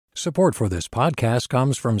Support for this podcast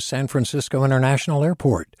comes from San Francisco International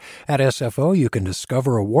Airport. At SFO, you can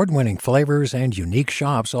discover award-winning flavors and unique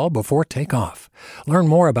shops all before takeoff. Learn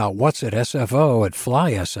more about what's at SFO at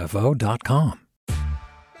flysfo.com.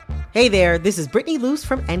 Hey there, this is Brittany Luce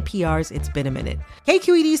from NPR's It's Been a Minute.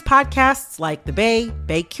 KQED's podcasts like The Bay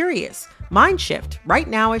Curious, Mindshift, Right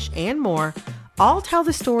Nowish, and more all tell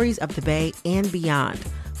the stories of the Bay and beyond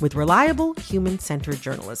with reliable, human-centered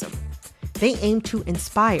journalism. They aim to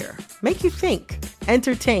inspire, make you think,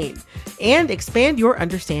 entertain, and expand your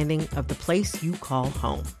understanding of the place you call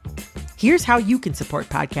home. Here's how you can support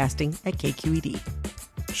podcasting at KQED.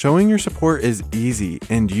 Showing your support is easy,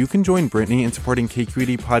 and you can join Brittany in supporting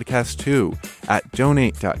KQED Podcast too at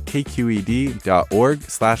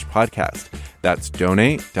donate.kqed.org/podcast. That's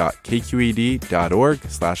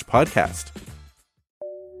donate.kqed.org/podcast.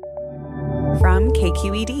 From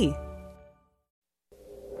KQED.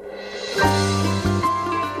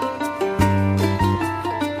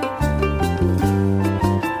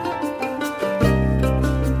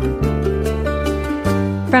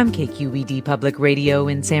 From KQED Public Radio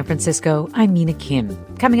in San Francisco, I'm Mina Kim.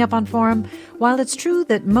 Coming up on Forum, while it's true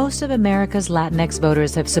that most of America's Latinx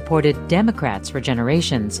voters have supported Democrats for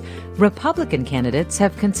generations, Republican candidates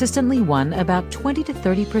have consistently won about 20 to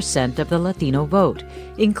 30% of the Latino vote,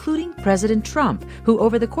 including President Trump, who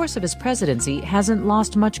over the course of his presidency hasn't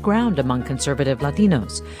lost much ground among conservative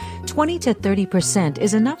Latinos. 20 to 30%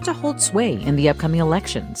 is enough to hold sway in the upcoming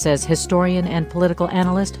election, says historian and political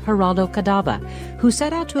analyst Geraldo Cadava, who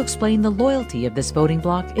set out to explain the loyalty of this voting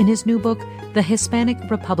bloc in his new book, The Hispanic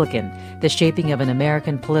Republican, The Shaping of an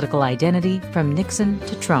American Political Identity from Nixon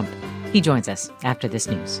to Trump. He joins us after this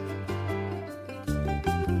news.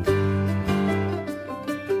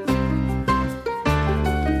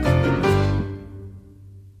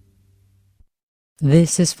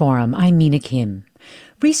 This is Forum. I'm Mina Kim.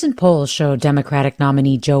 Recent polls show Democratic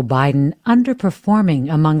nominee Joe Biden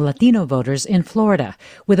underperforming among Latino voters in Florida,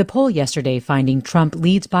 with a poll yesterday finding Trump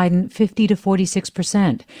leads Biden 50 to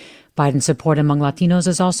 46%. Biden's support among Latinos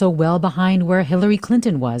is also well behind where Hillary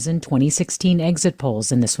Clinton was in 2016 exit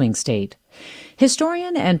polls in the swing state.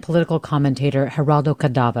 Historian and political commentator Geraldo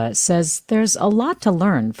Cadava says there's a lot to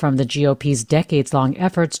learn from the GOP's decades-long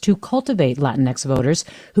efforts to cultivate Latinx voters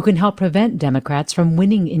who can help prevent Democrats from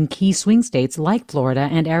winning in key swing states like Florida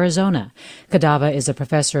and Arizona. Cadava is a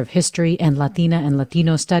professor of history and Latina and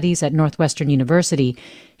Latino studies at Northwestern University.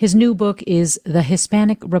 His new book is The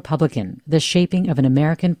Hispanic Republican, The Shaping of an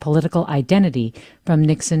American Political Identity from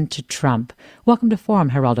Nixon to Trump. Welcome to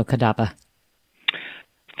Forum, Geraldo Cadava.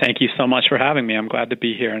 Thank you so much for having me. I'm glad to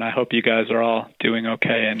be here, and I hope you guys are all doing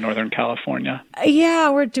okay in Northern California. Yeah,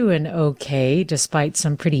 we're doing okay, despite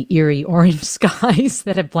some pretty eerie orange skies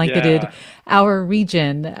that have blanketed our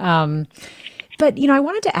region. But, I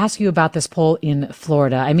wanted to ask you about this poll in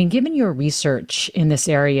Florida. I mean, given your research in this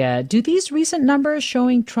area, do these recent numbers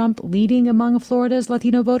showing Trump leading among Florida's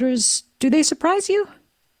Latino voters, do they surprise you?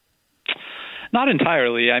 Not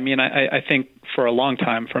entirely. I mean, I think for a long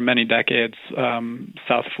time, for many decades,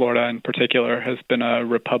 South Florida in particular has been a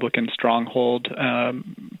Republican stronghold,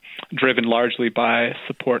 driven largely by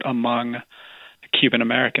support among Cuban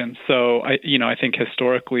Americans. So, I think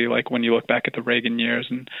historically, like when you look back at the Reagan years,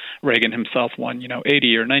 and Reagan himself won,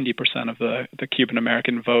 80 or 90% of the Cuban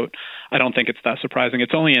American vote, I don't think it's that surprising.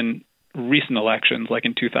 It's only in recent elections, like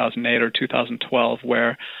in 2008 or 2012,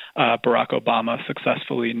 where Barack Obama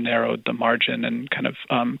successfully narrowed the margin and kind of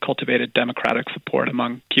cultivated Democratic support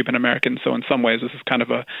among Cuban Americans. So in some ways, this is kind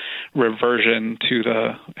of a reversion to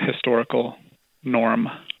the historical norm.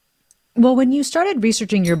 Well, when you started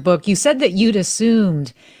researching your book, you said that you'd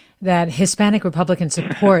assumed that Hispanic Republican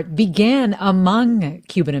support began among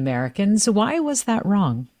Cuban Americans. Why was that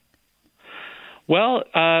wrong? Well,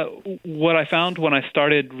 what I found when I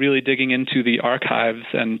started really digging into the archives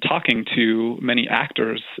and talking to many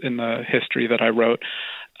actors in the history that I wrote,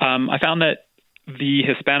 I found that the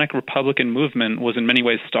Hispanic Republican movement was in many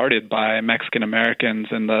ways started by Mexican Americans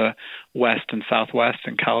in the West and Southwest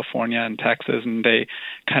in California and Texas, and they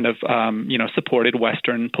kind of, supported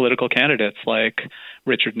Western political candidates like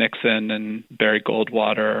Richard Nixon and Barry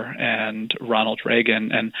Goldwater and Ronald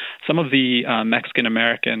Reagan. And some of the Mexican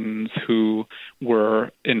Americans who were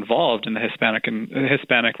involved in the Hispanic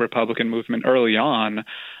Republican movement early on,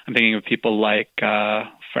 I'm thinking of people like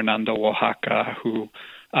Fernando Oaxaca, who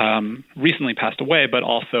recently passed away, but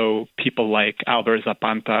also people like Albert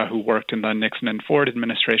Zapata, who worked in the Nixon and Ford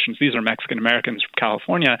administrations. These are Mexican Americans from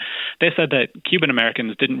California. They said that Cuban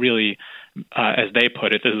Americans didn't really, as they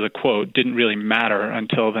put it, this is a quote, didn't really matter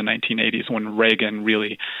until the 1980s when Reagan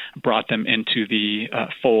really brought them into the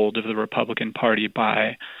fold of the Republican Party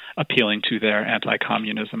by appealing to their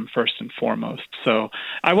anti-communism first and foremost. So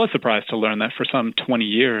I was surprised to learn that for some 20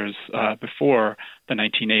 years before the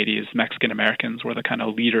 1980s, Mexican Americans were the kind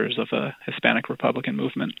of leaders of the Hispanic Republican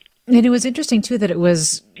movement. And it was interesting, too, that it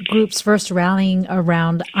was groups first rallying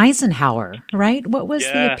around Eisenhower, right? What was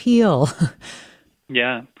the appeal?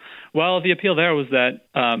 Yeah. Well, the appeal there was that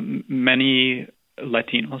many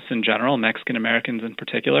Latinos in general, Mexican Americans in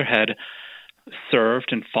particular, had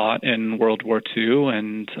served and fought in World War II,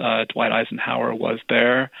 and Dwight Eisenhower was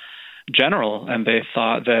their general, and they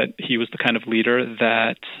thought that he was the kind of leader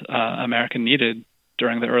that America needed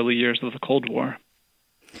during the early years of the Cold War.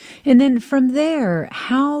 And then from there,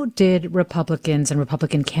 how did Republicans and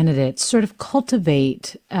Republican candidates sort of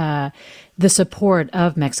cultivate the support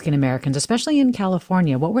of Mexican Americans, especially in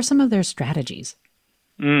California? What were some of their strategies?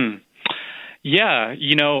 Yeah,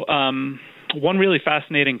 one really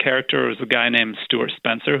fascinating character was a guy named Stuart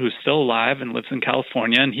Spencer, who's still alive and lives in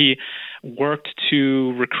California, and he worked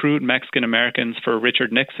to recruit Mexican Americans for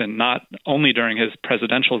Richard Nixon, not only during his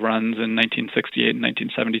presidential runs in 1968 and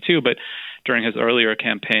 1972, but during his earlier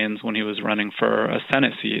campaigns when he was running for a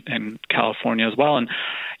Senate seat in California as well. And,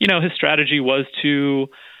 his strategy was to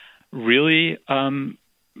really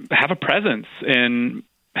have a presence in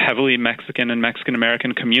heavily Mexican and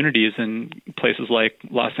Mexican-American communities in places like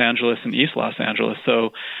Los Angeles and East Los Angeles.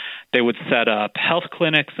 So they would set up health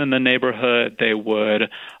clinics in the neighborhood. They would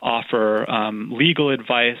offer legal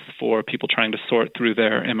advice for people trying to sort through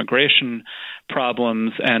their immigration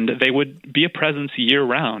problems, and they would be a presence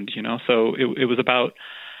year-round, So it was about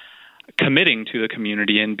committing to the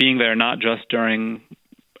community and being there not just during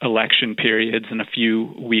election periods and a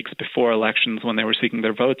few weeks before elections when they were seeking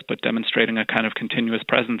their votes, but demonstrating a kind of continuous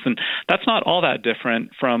presence. And that's not all that different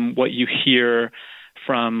from what you hear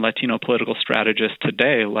from Latino political strategists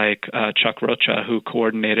today, like Chuck Rocha, who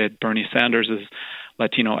coordinated Bernie Sanders'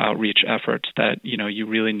 Latino outreach efforts, that, you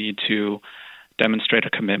really need to demonstrate a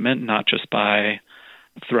commitment, not just by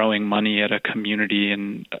throwing money at a community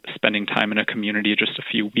and spending time in a community just a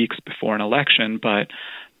few weeks before an election, but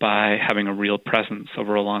by having a real presence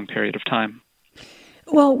over a long period of time.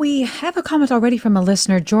 Well, we have a comment already from a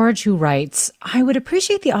listener, George, who writes, I would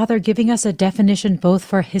appreciate the author giving us a definition both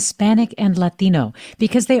for Hispanic and Latino,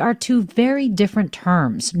 because they are two very different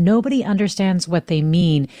terms. Nobody understands what they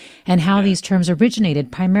mean and how these terms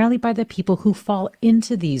originated, primarily by the people who fall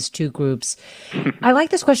into these two groups. I like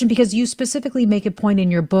this question because you specifically make a point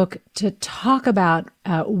in your book to talk about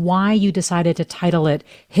why you decided to title it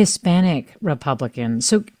Hispanic Republican.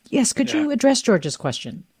 So, yes, could you address George's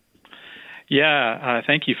question? Yeah,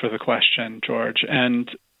 thank you for the question, George.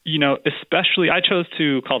 And, especially, I chose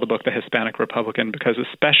to call the book The Hispanic Republican because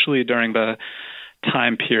especially during the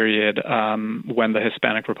time period when the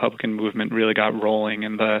Hispanic Republican movement really got rolling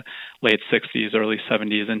in the late 60s, early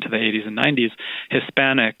 70s, into the 80s and 90s,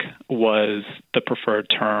 Hispanic was the preferred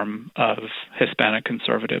term of Hispanic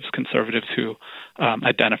conservatives who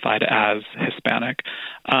identified as Hispanic.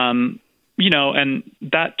 And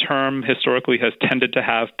that term historically has tended to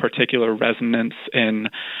have particular resonance in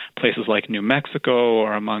places like New Mexico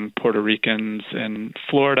or among Puerto Ricans in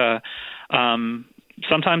Florida.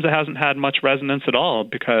 Sometimes it hasn't had much resonance at all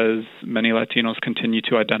because many Latinos continue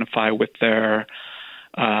to identify with their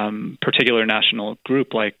particular national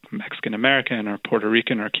group like Mexican American or Puerto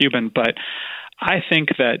Rican or Cuban. But I think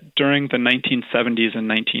that during the 1970s and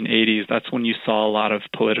 1980s, that's when you saw a lot of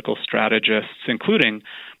political strategists, including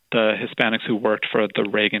the Hispanics who worked for the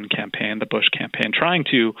Reagan campaign, the Bush campaign, trying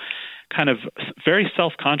to kind of very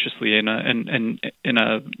self-consciously in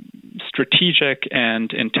a strategic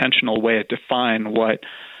and intentional way define what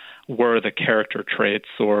were the character traits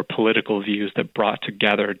or political views that brought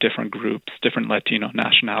together different groups, different Latino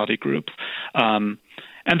nationality groups.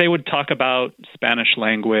 And they would talk about Spanish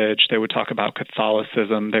language, they would talk about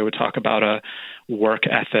Catholicism, they would talk about a work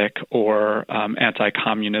ethic or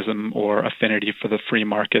anti-communism or affinity for the free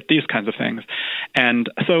market, these kinds of things. And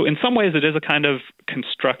so in some ways it is a kind of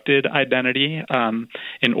constructed identity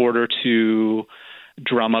in order to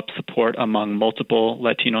drum up support among multiple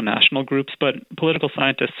Latino national groups. But political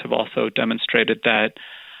scientists have also demonstrated that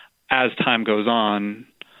as time goes on,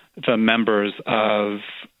 the members of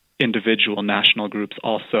individual national groups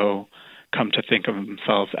also come to think of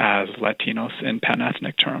themselves as Latinos in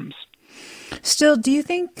pan-ethnic terms. Still, what do you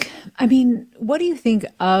think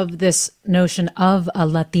of this notion of a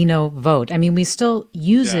Latino vote? We still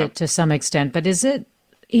use it to some extent, but is it,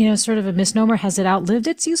 sort of a misnomer? Has it outlived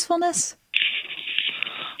its usefulness?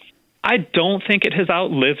 I don't think it has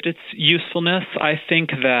outlived its usefulness. I think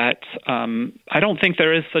that I don't think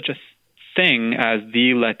there is such a thing as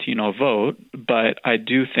the Latino vote, but I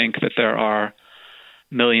do think that there are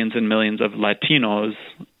millions and millions of Latinos,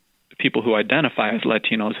 people who identify as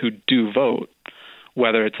Latinos, who do vote,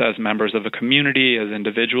 whether it's as members of a community, as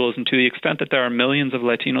individuals, and to the extent that there are millions of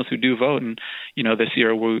Latinos who do vote. And, this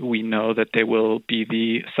year we know that they will be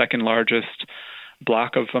the second largest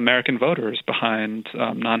block of American voters behind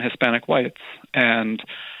non-Hispanic whites. And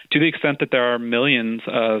to the extent that there are millions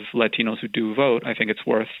of Latinos who do vote, I think it's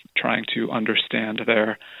worth trying to understand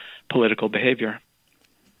their political behavior.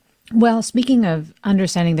 Well, speaking of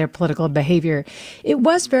understanding their political behavior, it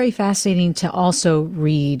was very fascinating to also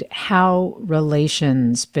read how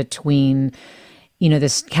relations between,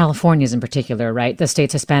 this Californians in particular, right, the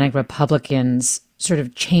state's Hispanic Republicans sort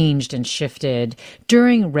of changed and shifted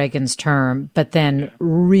during Reagan's term, but then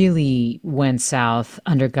really went south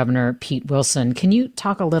under Governor Pete Wilson. Can you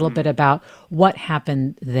talk a little bit about what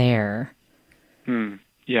happened there?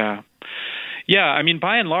 Yeah. I mean,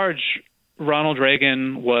 by and large, Ronald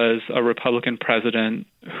Reagan was a Republican president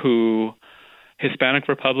who Hispanic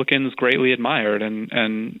Republicans greatly admired,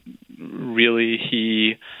 and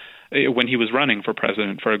really when he was running for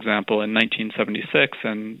president, for example, in 1976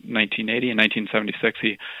 and 1980. In 1976,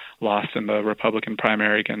 he lost in the Republican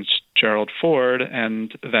primary against Gerald Ford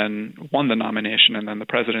and then won the nomination and then the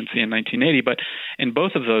presidency in 1980. But in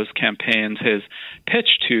both of those campaigns, his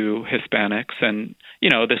pitch to Hispanics, and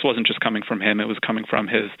this wasn't just coming from him, it was coming from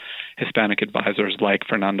his Hispanic advisors like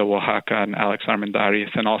Fernando Oaxaca and Alex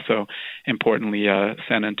Armendariz, and also, importantly, a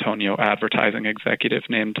San Antonio advertising executive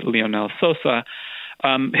named Leonel Sosa.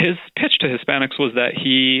 His pitch to Hispanics was that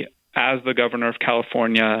he, as the governor of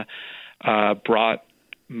California, brought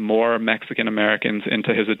more Mexican Americans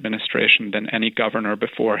into his administration than any governor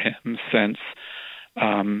before him since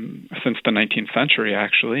the 19th century,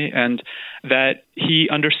 actually, and that he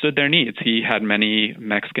understood their needs. He had many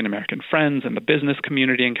Mexican American friends in the business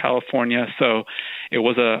community in California, so it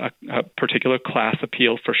was a particular class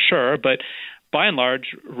appeal for sure. But by and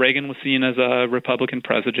large, Reagan was seen as a Republican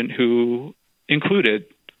president who included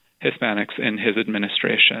Hispanics in his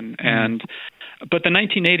administration. But the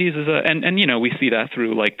 1980s is we see that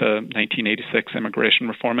through like the 1986 Immigration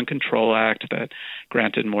Reform and Control Act that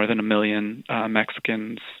granted more than 1 million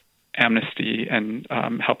Mexicans amnesty and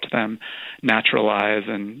helped them naturalize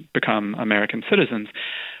and become American citizens.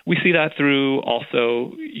 We see that through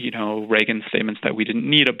also, Reagan's statements that we didn't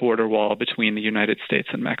need a border wall between the United States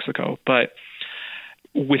and Mexico. But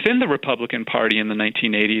within the Republican Party in the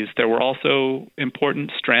 1980s, there were also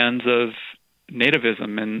important strands of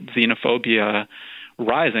nativism and xenophobia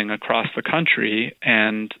rising across the country,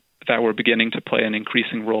 and that were beginning to play an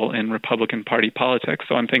increasing role in Republican Party politics.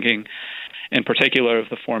 So I'm thinking in particular of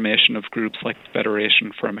the formation of groups like the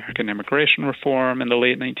Federation for American Immigration Reform in the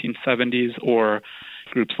late 1970s, or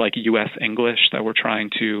groups like U.S. English that were trying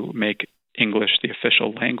to make English the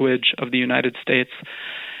official language of the United States.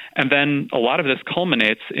 And then a lot of this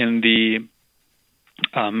culminates in the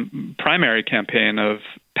primary campaign of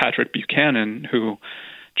Patrick Buchanan, who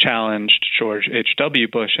challenged George H.W.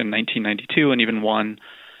 Bush in 1992 and even won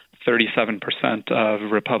 37%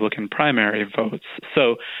 of Republican primary votes.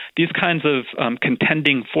 So these kinds of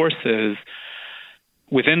contending forces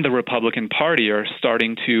within the Republican Party are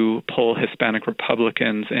starting to pull Hispanic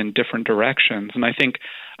Republicans in different directions. And I think,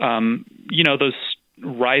 those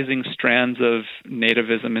rising strands of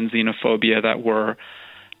nativism and xenophobia that were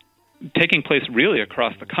taking place really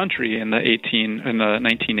across the country in the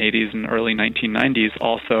 1980s and early 1990s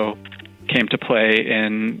also came to play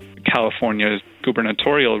in California's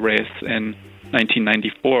gubernatorial race in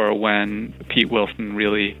 1994 when Pete Wilson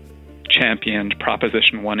really championed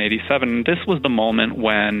Proposition 187. This was the moment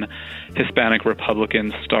when Hispanic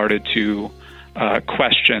Republicans started to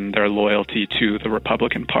question their loyalty to the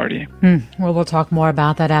Republican Party. Well, we'll talk more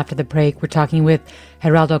about that after the break. We're talking with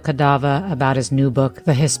Geraldo Cadava about his new book,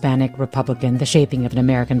 The Hispanic Republican, The Shaping of an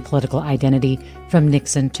American Political Identity from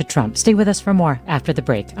Nixon to Trump. Stay with us for more after the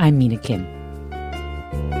break. I'm Mina Kim.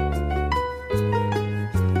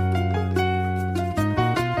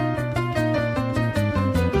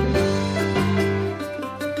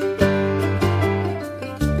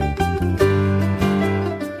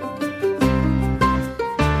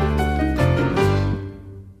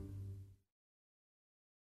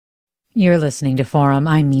 You're listening to Forum.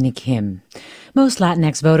 I'm Mina Kim. Most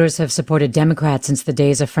Latinx voters have supported Democrats since the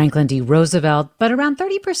days of Franklin D. Roosevelt, but around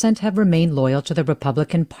 30% have remained loyal to the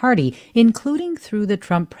Republican Party, including through the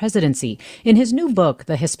Trump presidency. In his new book,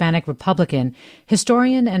 The Hispanic Republican,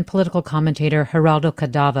 historian and political commentator Geraldo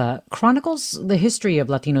Cadava chronicles the history of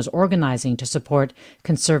Latinos organizing to support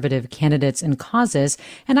conservative candidates and causes.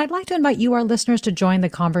 And I'd like to invite you, our listeners, to join the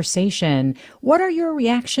conversation. What are your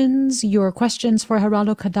reactions, your questions for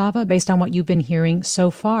Geraldo Cadava based on what you've been hearing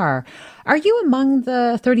so far? Are you among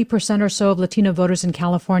the 30% or so of Latino voters in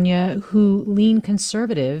California who lean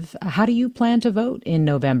conservative? How do you plan to vote in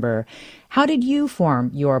November? How did you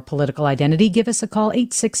form your political identity? Give us a call,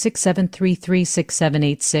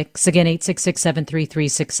 866-733-6786. Again,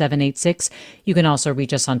 866-733-6786. You can also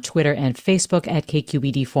reach us on Twitter and Facebook at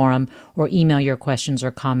KQED Forum, or email your questions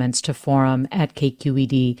or comments to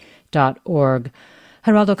forum@kqed.org.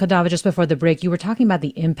 Geraldo Cadava, just before the break, you were talking about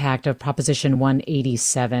the impact of Proposition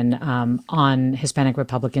 187 on Hispanic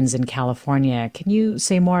Republicans in California. Can you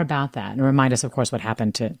say more about that and remind us, of course, what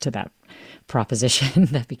happened to that proposition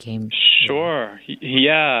that became... Sure.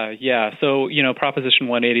 Yeah. So, Proposition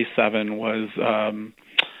 187 was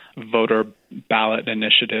voter ballot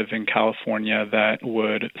initiative in California that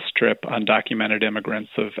would strip undocumented immigrants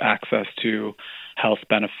of access to health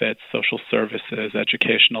benefits, social services,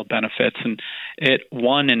 educational benefits. And it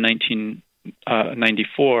won in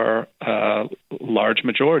 1994 a large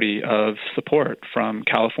majority of support from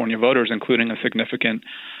California voters, including a significant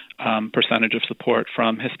percentage of support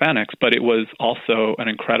from Hispanics. But it was also an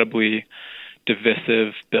incredibly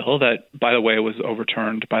divisive bill that, by the way, was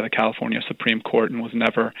overturned by the California Supreme Court and was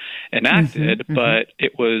never enacted, but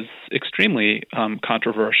it was extremely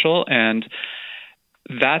controversial. And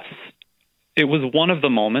it was one of the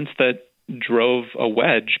moments that drove a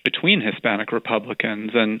wedge between Hispanic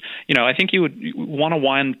Republicans. And, I think you would want to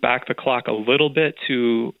wind back the clock a little bit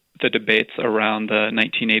to the debates around the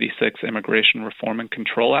 1986 Immigration Reform and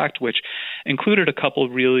Control Act, which included a couple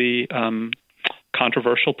really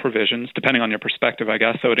controversial provisions, depending on your perspective, I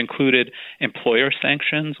guess. So it included employer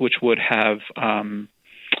sanctions, which would have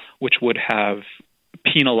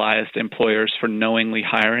penalized employers for knowingly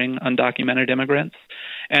hiring undocumented immigrants.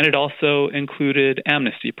 And it also included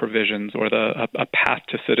amnesty provisions, or a path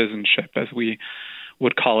to citizenship, as we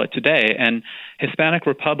would call it today. And Hispanic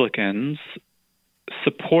Republicans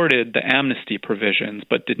supported the amnesty provisions,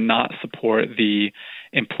 but did not support the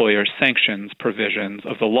employer sanctions provisions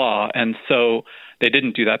of the law. And so they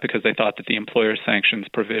didn't do that because they thought that the employer sanctions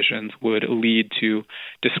provisions would lead to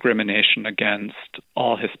discrimination against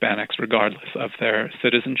all Hispanics, regardless of their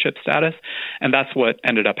citizenship status. And that's what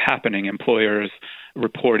ended up happening. Employers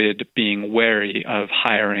reported being wary of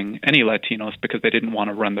hiring any Latinos because they didn't want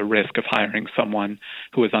to run the risk of hiring someone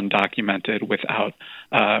who was undocumented without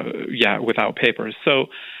papers. So,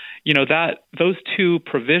 those two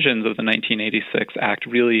provisions of the 1986 Act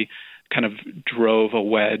really kind of drove a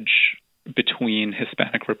wedge between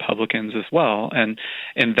Hispanic Republicans as well. And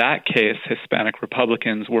in that case, Hispanic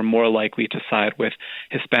Republicans were more likely to side with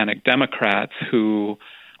Hispanic Democrats who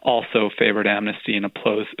also favored amnesty and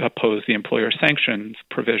opposed the employer sanctions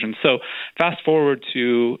provision. So fast forward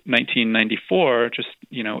to 1994, just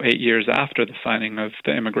 8 years after the signing of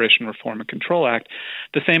the Immigration Reform and Control Act,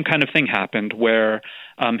 the same kind of thing happened where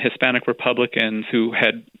Hispanic Republicans who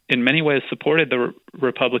had in many ways supported the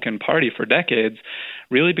Republican Party for decades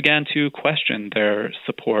really began to question their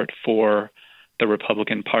support for the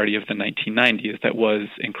Republican Party of the 1990s that was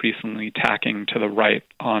increasingly tacking to the right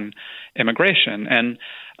on immigration. And,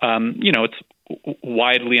 it's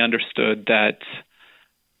widely understood that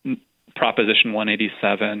Proposition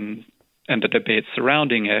 187 and the debates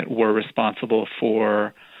surrounding it were responsible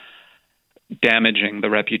for damaging the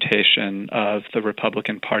reputation of the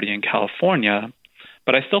Republican Party in California.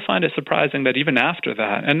 But I still find it surprising that even after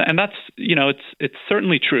that, and that's, it's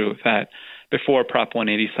certainly true that before Prop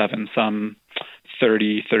 187, some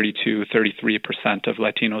 30, 32, 33% of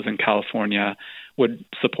Latinos in California would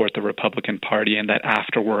support the Republican Party, and that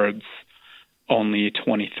afterwards only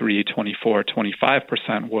 23, 24,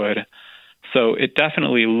 25% would. So it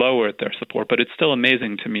definitely lowered their support, but it's still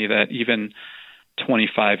amazing to me that even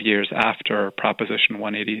 25 years after Proposition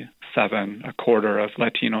 187, a quarter of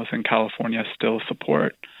Latinos in California still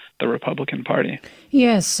support the Republican Party.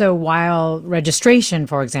 Yes. So while registration,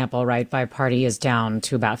 for example, by party is down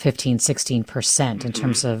to about 15, 16% in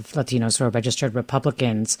terms of Latinos who are registered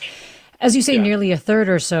Republicans, as you say, nearly a third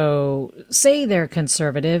or so say they're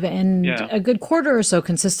conservative, and a good quarter or so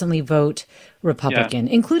consistently vote Republican,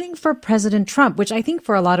 including for President Trump, which I think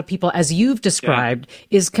for a lot of people, as you've described,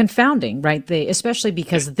 is confounding, right? Especially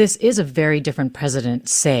because this is a very different president,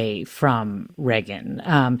 say, from Reagan.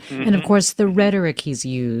 And of course, the rhetoric he's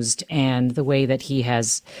used and the way that he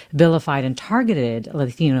has vilified and targeted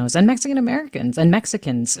Latinos and Mexican Americans and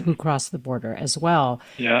Mexicans who cross the border as well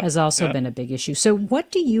has also been a big issue. So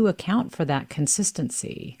what do you account for that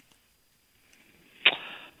consistency?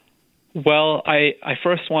 Well, I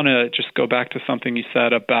first want to just go back to something you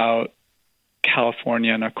said about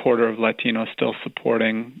California and a quarter of Latinos still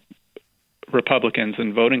supporting Republicans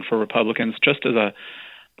and voting for Republicans. Just as a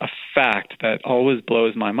fact that always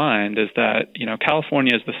blows my mind is that,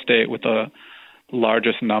 California is the state with the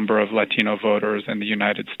largest number of Latino voters in the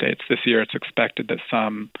United States. This year it's expected that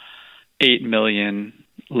some 8 million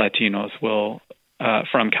Latinos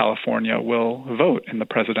from California will vote in the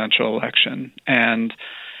presidential election. And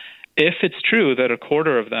if it's true that a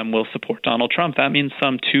quarter of them will support Donald Trump, that means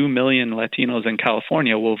some 2 million Latinos in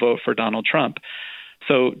California will vote for Donald Trump.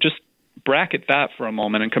 So just bracket that for a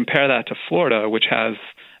moment and compare that to Florida, which has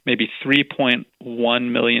maybe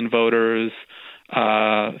 3.1 million voters,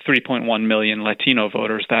 3.1 million Latino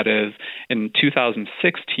voters, that is. In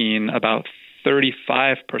 2016, about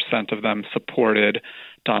 35% of them supported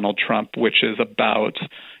Donald Trump, which is about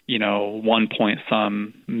 1 point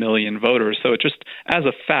some million voters. So it just, as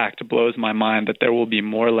a fact, blows my mind that there will be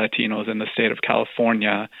more Latinos in the state of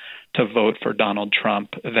California to vote for Donald Trump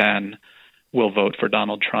than will vote for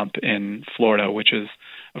Donald Trump in Florida, which is,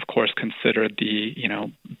 of course, considered the,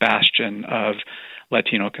 bastion of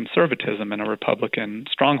Latino conservatism and a Republican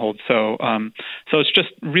stronghold. So it's just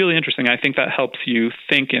really interesting. I think that helps you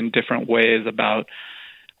think in different ways about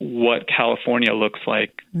what California looks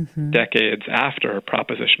like decades after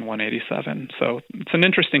Proposition 187. So it's an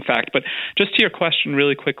interesting fact. But just to your question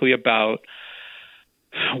really quickly about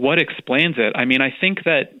what explains it, I mean, I think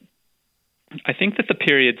that the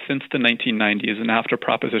period since the 1990s and after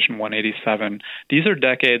Proposition 187, these are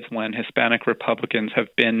decades when Hispanic Republicans have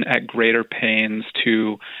been at greater pains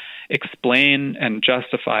to explain and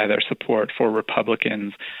justify their support for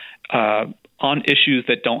Republicans on issues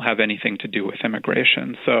that don't have anything to do with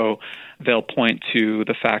immigration. So they'll point to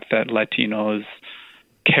the fact that Latinos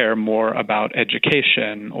care more about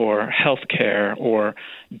education or healthcare or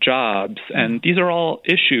jobs. And these are all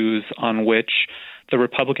issues on which the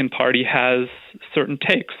Republican Party has certain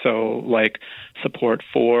takes. So like support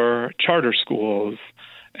for charter schools.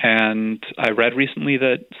 And I read recently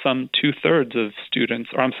that some a third of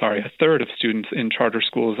students in charter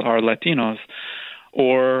schools are Latinos,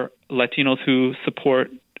 or Latinos who support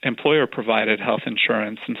employer-provided health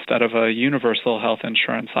insurance instead of a universal health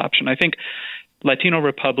insurance option. I think Latino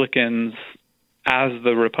Republicans, as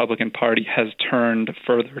the Republican Party has turned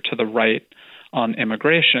further to the right on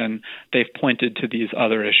immigration, they've pointed to these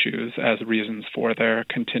other issues as reasons for their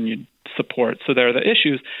continued support. So there are the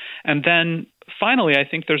issues. And then finally, I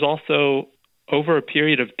think there's also, over a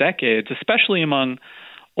period of decades, especially among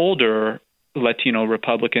older Latino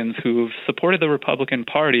Republicans who've supported the Republican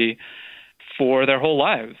Party for their whole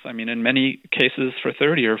lives. I mean, in many cases for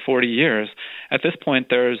 30 or 40 years. At this point,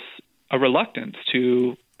 there's a reluctance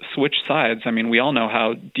to switch sides. I mean, we all know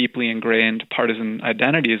how deeply ingrained partisan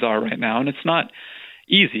identities are right now, and it's not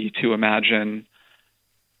easy to imagine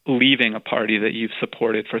leaving a party that you've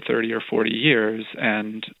supported for 30 or 40 years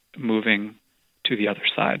and moving to the other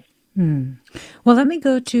side. Well, let me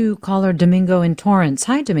go to caller Domingo in Torrance.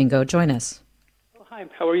 Hi, Domingo. Join us. Oh, hi.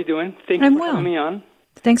 How are you doing? Thank you for having me on.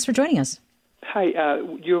 Thanks for joining us. Hi.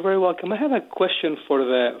 You're very welcome. I have a question for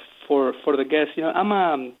the guest. I'm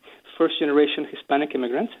a first-generation Hispanic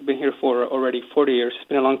immigrant. I've been here for already 40 years. It's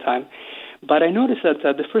been a long time. But I noticed that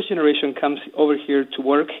the first generation comes over here to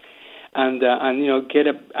work and get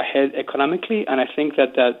ahead economically. And I think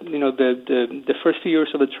that the first few years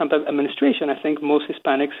of the Trump administration, I think most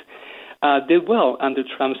Hispanics did well under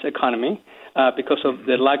Trump's economy because of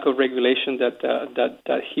the lack of regulation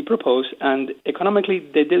that he proposed, and economically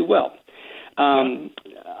they did well.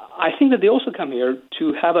 I think that they also come here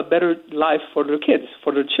to have a better life for their kids,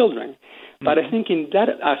 for their children. But I think in that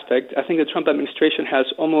aspect, I think the Trump administration has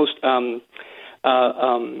almost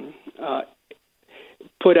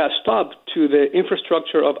put a stop to the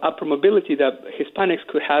infrastructure of upper mobility that Hispanics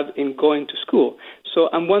could have in going to school. So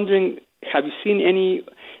I'm wondering, have you seen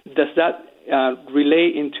does that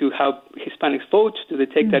relay into how Hispanics vote? Do they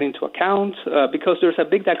take that into account? Because there's a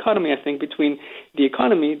big dichotomy, I think, between the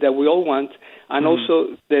economy that we all want and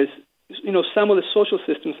also there's, some of the social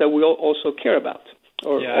systems that we all also care about,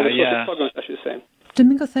 or the social programs, I should say.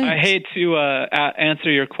 Domingo, thanks. I hate to answer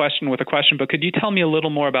your question with a question, but could you tell me a little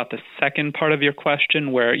more about the second part of your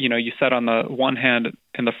question where, you said on the one hand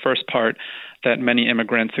in the first part that many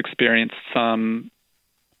immigrants experienced some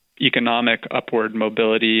economic upward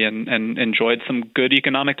mobility and enjoyed some good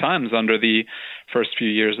economic times under the first few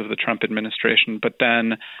years of the Trump administration. But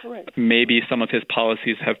then maybe some of his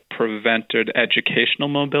policies have prevented educational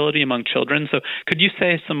mobility among children. So could you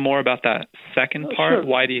say some more about that second part? Sure.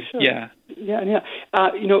 Why do you, Sure. Yeah.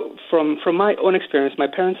 From my own experience, my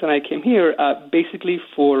parents and I came here basically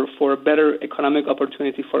for a better economic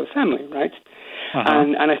opportunity for the family, right?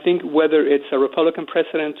 And I think whether it's a Republican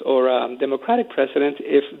president or a Democratic president,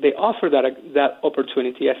 if they offer that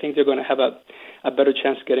opportunity, I think they're going to have a better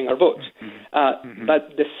chance getting our votes.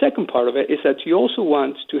 But the second part of it is that you also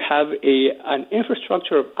want to have an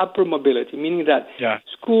infrastructure of upward mobility, meaning that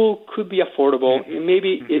school could be affordable.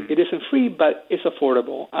 Maybe it isn't free, but it's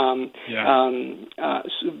affordable.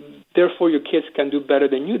 So therefore, your kids can do better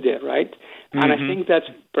than you did, right? And I think that's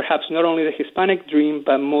perhaps not only the Hispanic dream,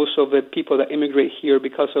 but most of the people that immigrate here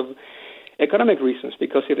because of economic reasons.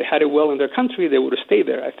 Because if they had it well in their country, they would have stayed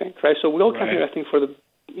there, I think, right? So we all come here, I think, for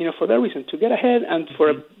that reason, to get ahead and for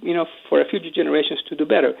a future generations to do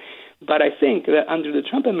better. But I think that under the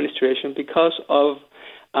Trump administration, because of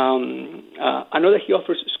I know that he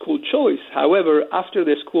offers school choice. However, after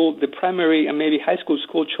the primary and maybe high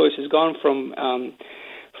school choice is gone from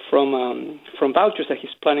vouchers that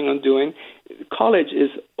he's planning on doing, college is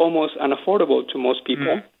almost unaffordable to most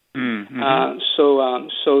people.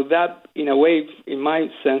 So that, in a way, in my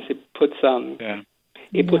sense, it puts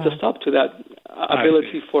a stop to that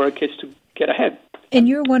ability for our kids to get ahead. And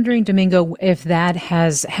you're wondering, Domingo, if that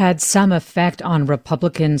has had some effect on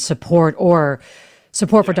Republican support or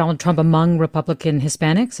support for Donald Trump among Republican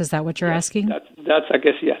Hispanics? Is that what you're asking? That's I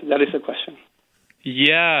guess, yes, that is the question.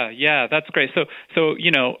 Yeah, that's great. So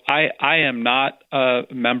I am not a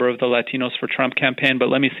member of the Latinos for Trump campaign, but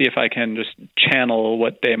let me see if I can just channel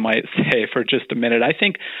what they might say for just a minute. I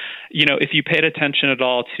think, if you paid attention at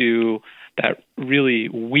all to that really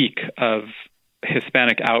week of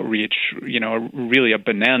Hispanic outreach, really a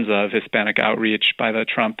bonanza of Hispanic outreach by the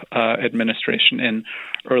Trump administration in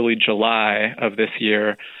early July of this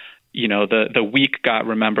year. The week got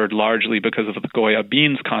remembered largely because of the Goya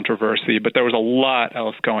beans controversy, but there was a lot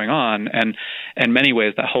else going on. And in many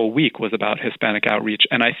ways, that whole week was about Hispanic outreach.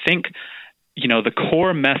 And I think, the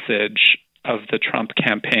core message of the Trump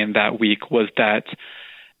campaign that week was that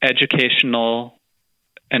educational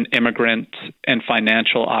and immigrant and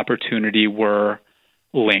financial opportunity were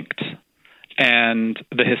linked. And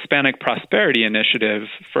the Hispanic Prosperity Initiative,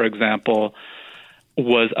 for example,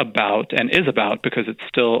 was about and is about, because it's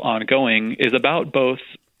still ongoing, is about both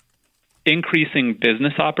increasing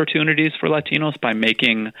business opportunities for Latinos by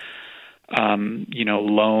making,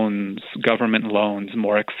 loans, government loans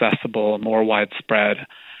more accessible, more widespread,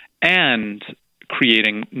 and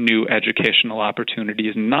creating new educational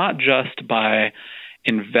opportunities, not just by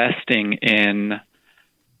investing in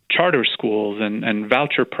charter schools and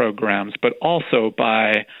voucher programs, but also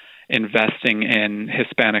by investing in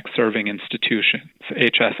Hispanic serving institutions,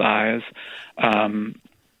 HSIs,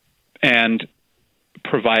 and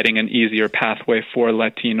providing an easier pathway for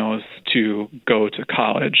Latinos to go to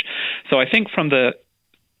college. So I think from the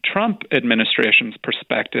Trump administration's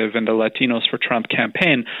perspective and the Latinos for Trump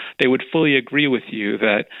campaign, they would fully agree with you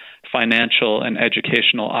that financial and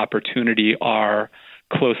educational opportunity are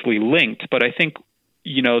closely linked. But I think,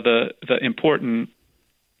 the important,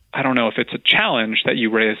 I don't know if it's a challenge that you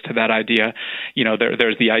raised to that idea.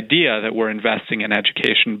 There's the idea that we're investing in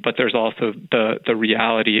education, but there's also the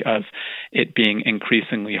reality of it being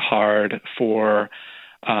increasingly hard for,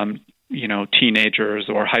 teenagers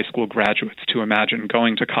or high school graduates to imagine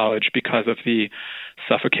going to college because of the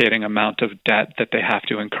suffocating amount of debt that they have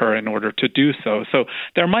to incur in order to do so. So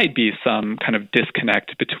there might be some kind of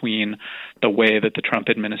disconnect between the way that the Trump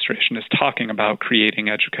administration is talking about creating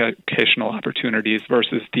educational opportunities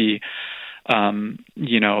versus the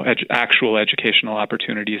actual educational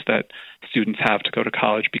opportunities that students have to go to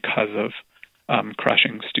college because of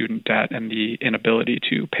crushing student debt and the inability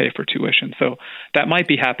to pay for tuition. So that might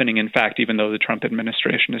be happening, in fact, even though the Trump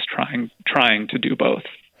administration is trying to do both.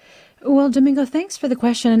 Well, Domingo, thanks for the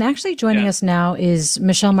question. And actually joining us now is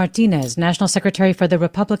Michelle Martinez, National Secretary for the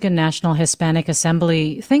Republican National Hispanic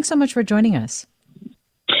Assembly. Thanks so much for joining us.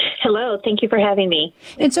 Hello. Thank you for having me.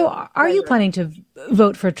 And so are you planning to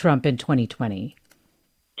vote for Trump in 2020?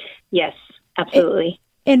 Yes, absolutely.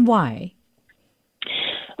 And why?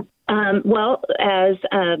 Well, as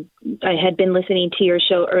I had been listening to your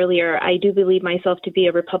show earlier, I do believe myself to be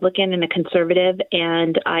a Republican and a conservative,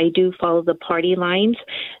 and I do follow the party lines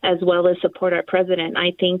as well as support our president.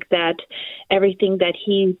 I think that everything that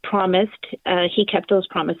he promised, he kept those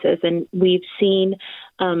promises. And we've seen,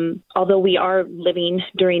 although we are living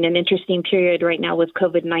during an interesting period right now with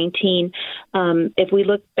COVID-19, if we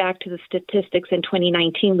look back to the statistics in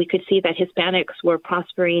 2019, we could see that Hispanics were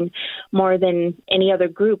prospering more than any other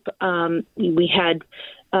group. We had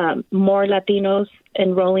more Latinos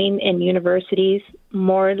enrolling in universities,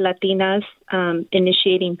 more Latinas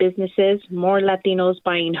initiating businesses, more Latinos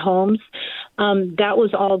buying homes. That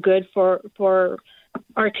was all good for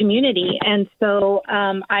our community. And so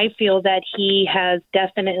I feel that he has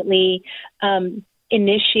definitely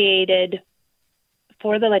initiated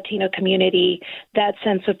for the Latino community that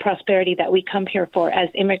sense of prosperity that we come here for as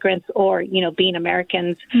immigrants or, being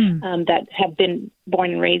Americans that have been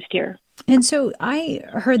born and raised here. And so I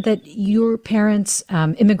heard that your parents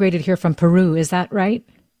immigrated here from Peru. Is that right?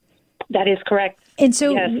 That is correct. And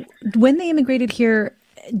so yes. When they immigrated here,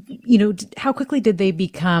 how quickly did they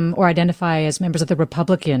become or identify as members of the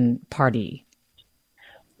Republican Party?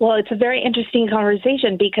 Well, it's a very interesting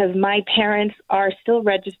conversation because my parents are still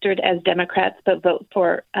registered as Democrats, but vote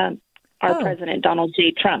for our president, Donald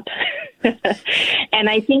J. Trump. And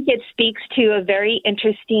I think it speaks to a very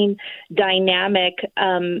interesting dynamic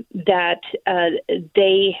that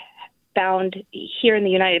they found here in the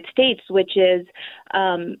United States, which is,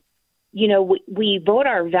 we vote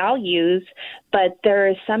our values, but there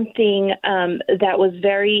is something that was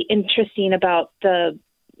very interesting about the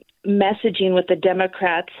messaging with the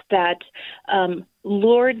Democrats that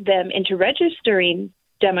lured them into registering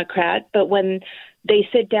Democrat, but when they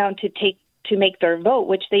sit down to make their vote,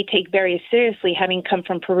 which they take very seriously, having come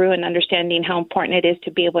from Peru and understanding how important it is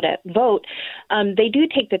to be able to vote, they do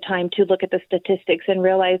take the time to look at the statistics and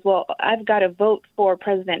realize, well, I've got to vote for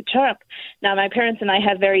President Trump. Now, my parents and I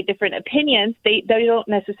have very different opinions. They don't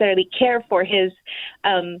necessarily care for his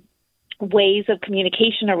ways of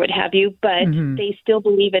communication or what have you, but they still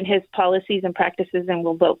believe in his policies and practices and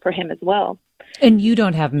will vote for him as well. And you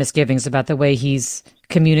don't have misgivings about the way he's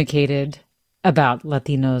communicated about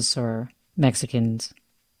Latinos or Mexicans?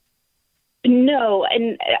 No,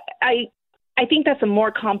 and I think that's a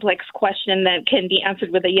more complex question that can be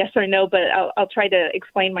answered with a yes or no, but I'll try to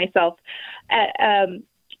explain myself.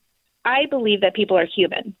 I believe that people are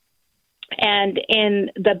human. And in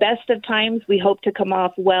the best of times, we hope to come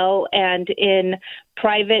off well. And in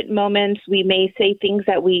private moments, we may say things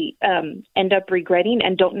that we end up regretting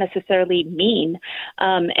and don't necessarily mean.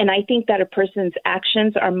 And I think that a person's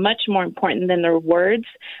actions are much more important than their words.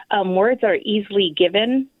 Words are easily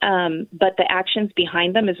given, but the actions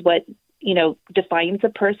behind them is what defines a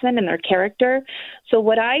person and their character. So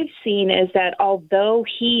what I've seen is that although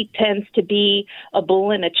he tends to be a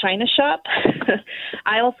bull in a china shop,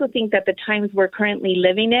 I also think that the times we're currently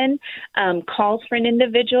living in calls for an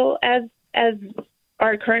individual as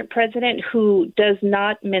our current president who does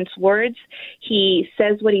not mince words. He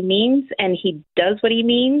says what he means and he does what he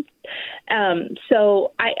means.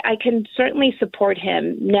 So I can certainly support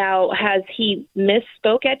him. Now, has he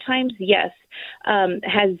misspoke at times? Yes.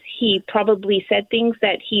 Has he probably said things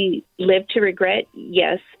that he lived to regret?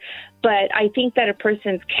 Yes. But I think that a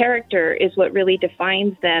person's character is what really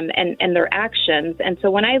defines them and their actions. And so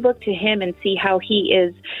when I look to him and see how he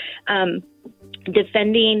is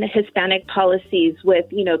defending Hispanic policies with,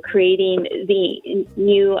 creating the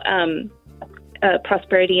new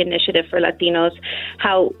prosperity initiative for Latinos,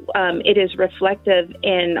 how it is reflective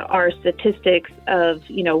in our statistics of,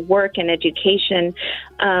 work and education.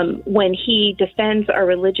 When he defends our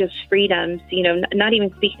religious freedoms, not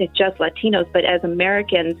even speaking to just Latinos, but as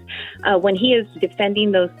Americans, when he is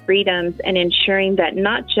defending those freedoms and ensuring that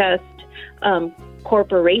not just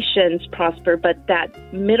corporations prosper, but that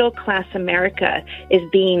middle-class America is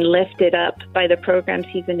being lifted up by the programs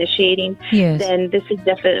he's initiating, then this is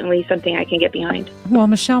definitely something I can get behind. Well,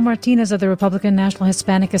 Michelle Martinez of the Republican National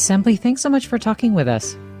Hispanic Assembly, thanks so much for talking with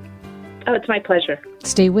us. Oh, it's my pleasure.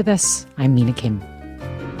 Stay with us. I'm Mina Kim.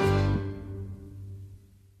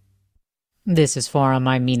 This is Forum.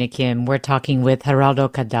 I'm Mina Kim. We're talking with Geraldo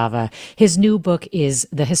Cadava. His new book is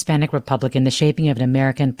The Hispanic Republican, The Shaping of an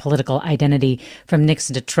American Political Identity from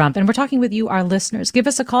Nixon to Trump. And we're talking with you, our listeners. Give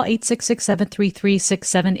us a call,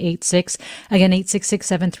 866-733-6786. Again,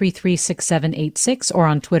 866-733-6786, or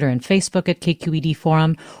on Twitter and Facebook at KQED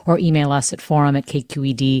Forum, or email us at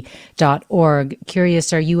forum@kqed.org.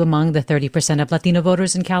 Curious, are you among the 30% of Latino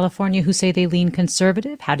voters in California who say they lean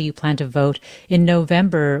conservative? How do you plan to vote in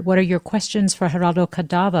November? What are your questions questions for Geraldo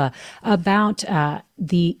Cadava about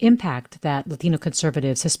the impact that Latino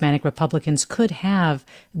conservatives, Hispanic Republicans could have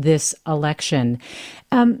this election.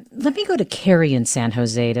 Let me go to Carrie in San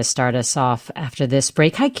Jose to start us off after this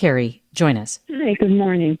break. Hi, Carrie. Join us. Hi, good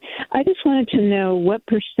morning. I just wanted to know what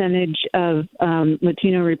percentage of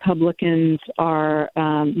Latino Republicans are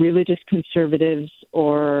religious conservatives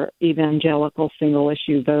or evangelical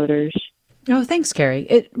single-issue voters. Oh, thanks,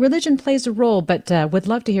 Carrie. Religion plays a role, but would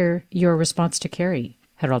love to hear your response to Carrie,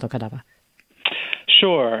 Geraldo Cadava.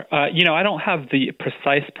 Sure. I don't have the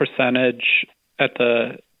precise percentage at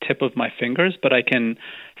the tip of my fingers, but I can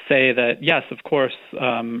say that, yes, of course,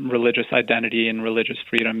 religious identity and religious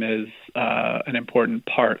freedom is an important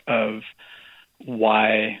part of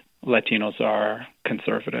why Latinos are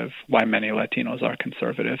conservative, why many Latinos are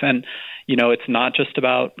conservative. And, it's not just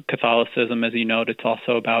about Catholicism, as you note, it's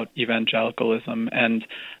also about evangelicalism. And,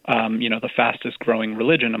 the fastest growing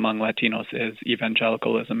religion among Latinos is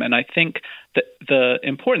evangelicalism. And I think that the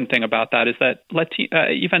important thing about that is that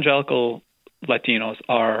evangelical Latinos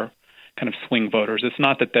are kind of swing voters. It's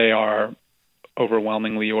not that they are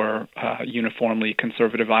overwhelmingly or uniformly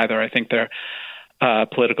conservative either. I think their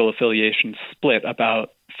political affiliations split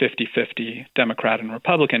about 50-50 Democrat and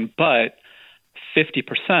Republican, but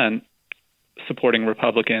 50% supporting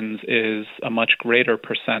Republicans is a much greater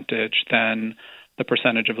percentage than the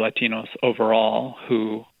percentage of Latinos overall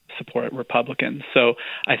who support Republicans. So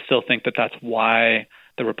I still think that that's why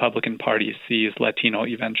the Republican Party sees Latino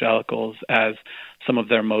evangelicals as some of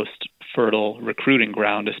their most fertile recruiting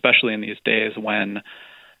ground, especially in these days when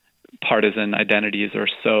partisan identities are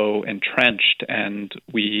so entrenched, and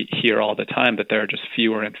we hear all the time that there are just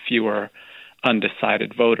fewer and fewer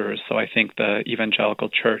undecided voters. So I think the evangelical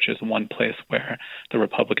church is one place where the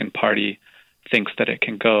Republican Party thinks that it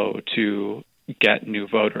can go to get new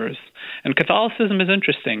voters. And Catholicism is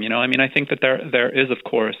interesting. I think that there is, of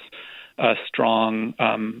course, a strong,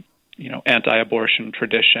 anti-abortion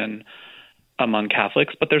tradition among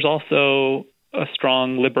Catholics, but there's also a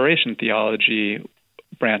strong liberation theology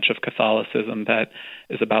branch of Catholicism that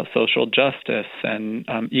is about social justice and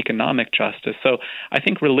economic justice. So I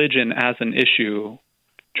think religion as an issue,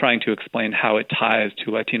 trying to explain how it ties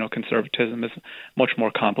to Latino conservatism, is much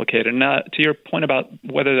more complicated. And to your point about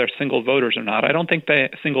whether they're single voters or not, I don't think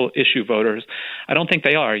single issue voters, I don't think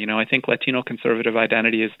they are. I think Latino conservative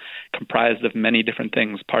identity is comprised of many different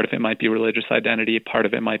things. Part of it might be religious identity, part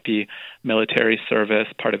of it might be military service,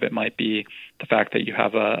 part of it might be the fact that you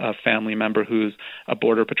have a family member who's a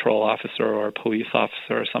border patrol officer or a police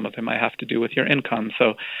officer, or some of it might have to do with your income.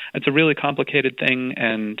 So it's a really complicated thing,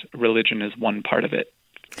 and religion is one part of it.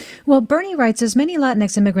 Well, Bernie writes, as many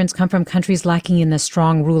Latinx immigrants come from countries lacking in the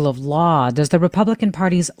strong rule of law, does the Republican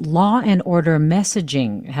Party's law and order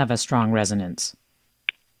messaging have a strong resonance?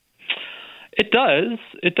 It does.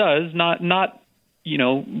 It does. Not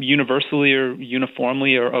universally or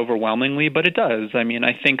uniformly or overwhelmingly, but it does. I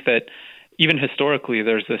think that even historically,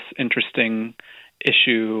 there's this interesting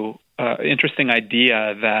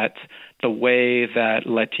idea that the way that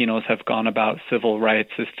Latinos have gone about civil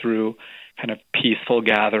rights is through kind of peaceful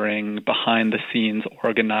gathering, behind the scenes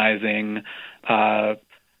organizing,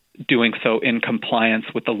 doing so in compliance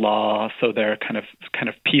with the law. So they're kind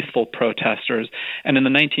of peaceful protesters. And in the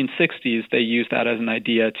 1960s, they used that as an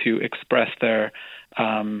idea to express their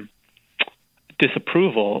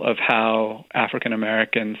disapproval of how African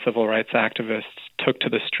American civil rights activists took to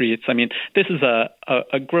the streets. This is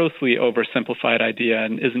a grossly oversimplified idea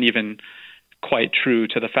and isn't even quite true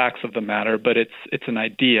to the facts of the matter, but it's an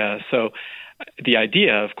idea. So the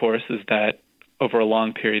idea, of course, is that over a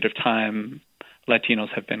long period of time, Latinos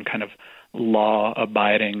have been kind of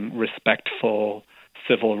law-abiding, respectful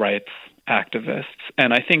civil rights activists.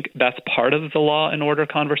 And I think that's part of the law and order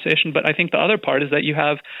conversation. But I think the other part is that you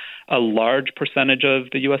have a large percentage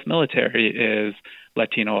of the U.S. military is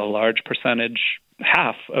Latino, a large percentage,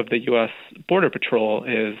 half of the U.S. Border Patrol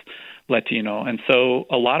is Latino. And so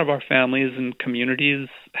a lot of our families and communities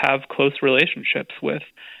have close relationships with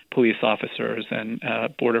police officers and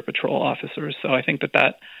Border Patrol officers. So I think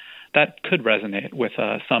that could resonate with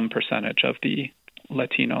some percentage of the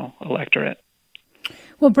Latino electorate.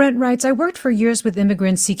 Well, Brent writes, I worked for years with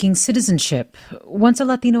immigrants seeking citizenship. Once a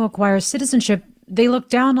Latino acquires citizenship, they look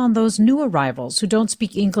down on those new arrivals who don't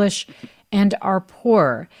speak English and are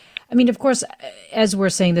poor. Of course, as we're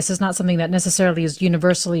saying, this is not something that necessarily is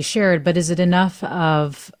universally shared, but is it enough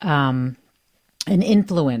of an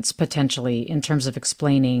influence potentially in terms of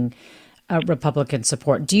explaining Republican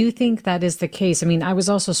support? Do you think that is the case? I was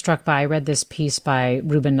also struck by, I read this piece by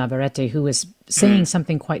Ruben Navarrete, who was saying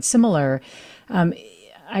something quite similar.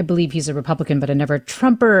 I believe he's a Republican, but a never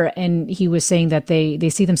Trumper. And he was saying that they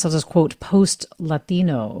see themselves as, quote,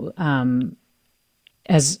 post-Latino,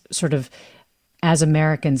 as sort of as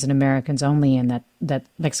Americans and Americans only, and that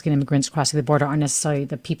Mexican immigrants crossing the border aren't necessarily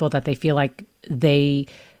the people that they feel like they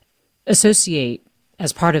associate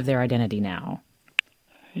as part of their identity now.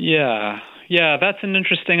 Yeah, that's an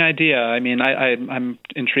interesting idea. I mean, I'm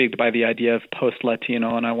intrigued by the idea of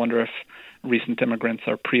post-Latino, and I wonder if recent immigrants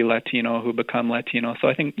are pre-Latino who become Latino. So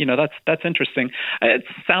I think, that's interesting. It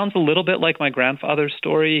sounds a little bit like my grandfather's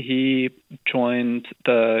story. He joined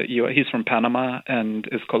he's from Panama and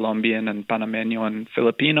is Colombian and Panameño and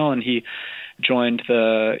Filipino, and he joined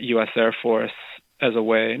the U.S. Air Force as a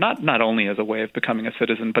way, not only as a way of becoming a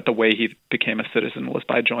citizen, but the way he became a citizen was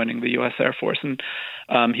by joining the U.S. Air Force.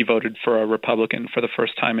 And he voted for a Republican for the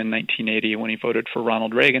first time in 1980 when he voted for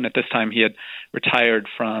Ronald Reagan. At this time, he had retired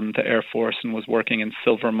from the Air Force and was working in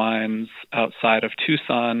silver mines outside of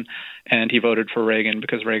Tucson. And he voted for Reagan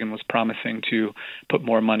because Reagan was promising to put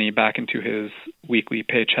more money back into his weekly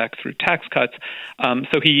paycheck through tax cuts.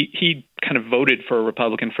 So he kind of voted for a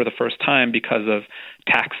Republican for the first time because of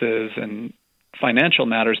taxes and financial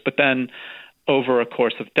matters, but then over a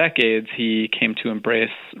course of decades, he came to embrace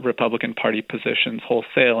Republican Party positions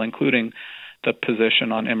wholesale, including the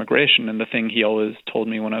position on immigration. And the thing he always told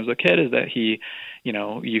me when I was a kid is that he,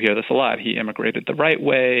 you hear this a lot, he immigrated the right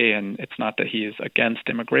way, and it's not that he is against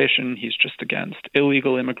immigration, he's just against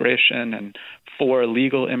illegal immigration and for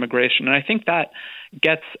legal immigration. And I think that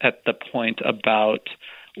gets at the point about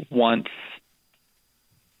once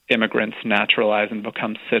immigrants naturalize and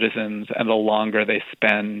become citizens, and the longer they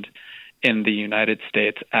spend in the United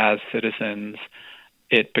States as citizens,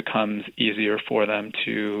 it becomes easier for them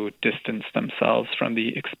to distance themselves from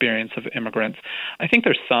the experience of immigrants. I think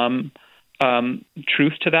there's some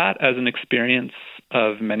truth to that as an experience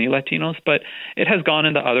of many Latinos, but it has gone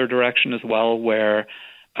in the other direction as well, where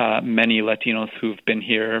many Latinos who've been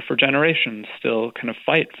here for generations still kind of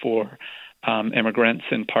fight for immigrants,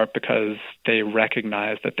 in part because they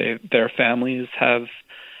recognize that their families have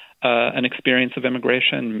an experience of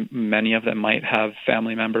immigration. Many of them might have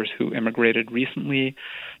family members who immigrated recently.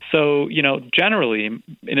 So, generally,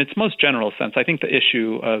 in its most general sense, I think the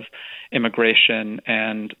issue of immigration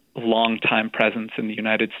and long-time presence in the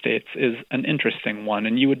United States is an interesting one.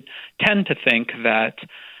 And you would tend to think that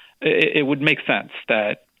it would make sense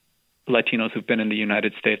that Latinos who've been in the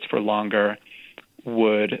United States for longer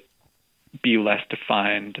would be less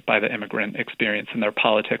defined by the immigrant experience, and their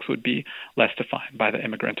politics would be less defined by the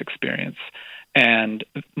immigrant experience, and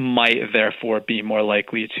might therefore be more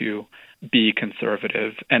likely to be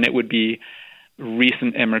conservative. And it would be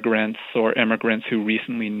recent immigrants or immigrants who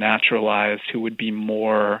recently naturalized who would be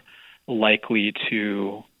more likely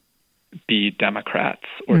to be Democrats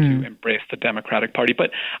or to embrace the Democratic Party.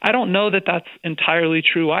 But I don't know that that's entirely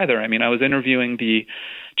true either. I mean, I was interviewing the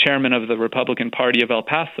chairman of the Republican Party of El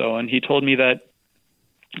Paso, and he told me that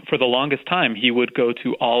for the longest time he would go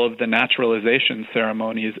to all of the naturalization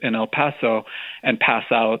ceremonies in El Paso and pass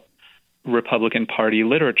out Republican Party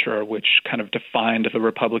literature, which kind of defined the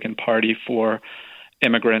Republican Party for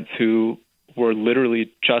immigrants who were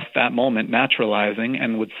literally just that moment naturalizing,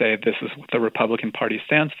 and would say this is what the Republican Party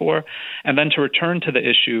stands for. And then to return to the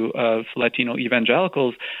issue of Latino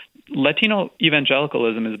evangelicals, Latino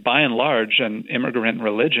evangelicalism is by and large an immigrant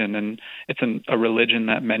religion, and it's a religion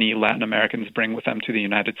that many Latin Americans bring with them to the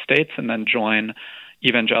United States and then join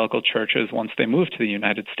evangelical churches once they move to the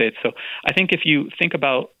United States. So I think if you think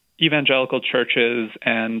about evangelical churches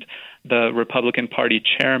and the Republican Party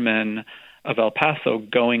chairman of El Paso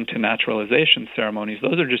going to naturalization ceremonies,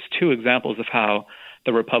 those are just two examples of how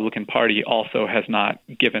the Republican Party also has not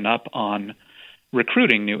given up on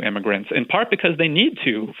recruiting new immigrants, in part because they need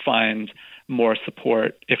to find more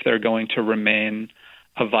support if they're going to remain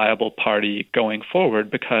a viable party going forward.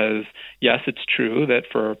 Because, yes, it's true that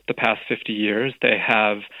for the past 50 years they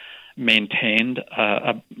have maintained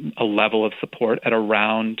a level of support at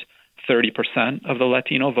around 30% of the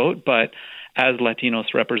Latino vote, but as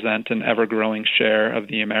Latinos represent an ever-growing share of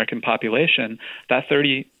the American population, that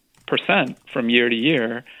 30% from year to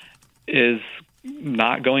year is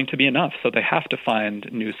not going to be enough. So they have to find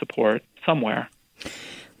new support somewhere.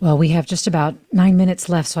 Well, we have just about 9 minutes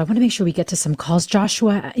left, so I want to make sure we get to some calls.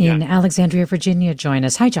 Joshua in Alexandria, Virginia, join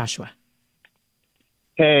us. Hi, Joshua.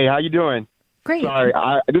 Hey, how you doing? Great. Sorry,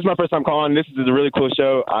 this is my first time calling. This is a really cool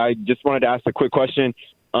show. I just wanted to ask a quick question.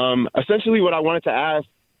 Essentially, what I wanted to ask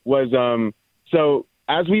was, so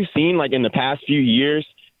as we've seen, like in the past few years,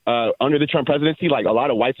 under the Trump presidency, like a lot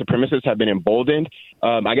of white supremacists have been emboldened.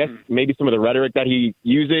 I guess maybe some of the rhetoric that he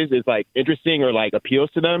uses is like interesting or like appeals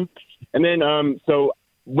to them. And then, so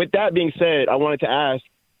with that being said, I wanted to ask,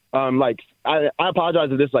 I apologize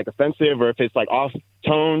if this is like offensive or if it's like off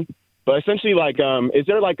tone, but essentially is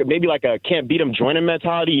there maybe a can't beat 'em, join 'em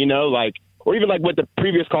mentality, or even like what the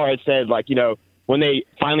previous caller had said, when they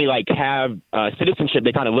finally have citizenship,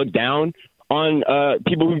 they kind of look down on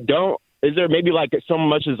people who don't. Is there maybe so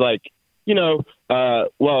much as you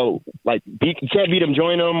can't beat 'em,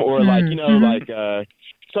 join 'em, or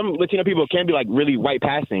some Latino people can be really white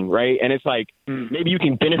passing, right? And it's maybe you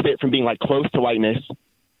can benefit from being close to whiteness.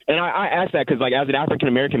 And I ask that because as an African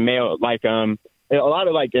American male, a lot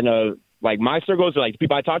of in my circles or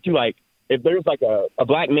people I talk to, if there's a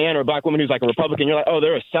black man or a black woman who's a Republican, you're oh,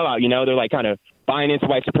 they're a sellout, they're kind of buying into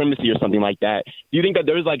white supremacy or something like that. Do you think that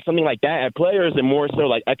there's something like that at play, or is it more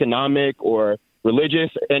so economic or religious?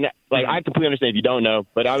 And I completely understand if you don't know,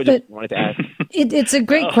 but I just wanted to ask. It's a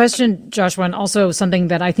great question, Joshua, and also something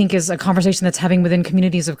that I think is a conversation that's having within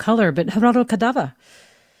communities of color. But Gerardo Cadava.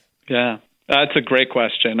 Yeah, that's a great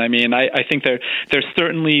question. I mean, I think there's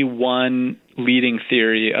certainly one leading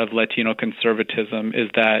theory of Latino conservatism is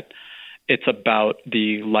that it's about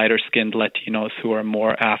the lighter-skinned Latinos who are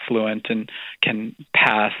more affluent and can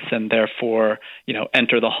pass and therefore,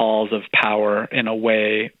 enter the halls of power in a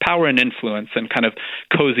way, power and influence, and kind of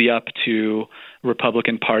cozy up to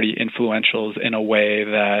Republican Party influentials in a way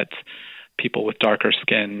that people with darker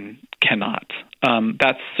skin cannot.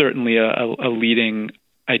 That's certainly a leading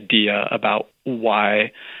idea about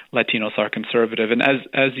why Latinos are conservative. And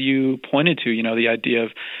as you pointed to, the idea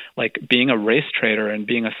of being a race traitor and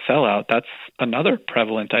being a sellout, that's another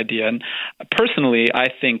prevalent idea. And personally, I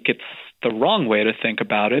think it's the wrong way to think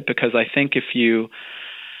about it, because I think if you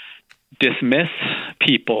dismiss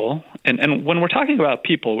people, and when we're talking about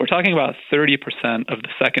people, we're talking about 30% of the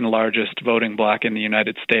second largest voting bloc in the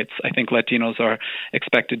United States. I think Latinos are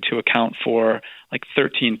expected to account for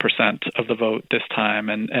 13% of the vote this time.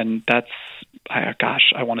 And that's, I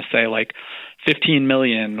want to say 15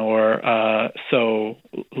 million or so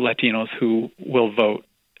Latinos who will vote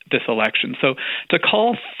this election. So to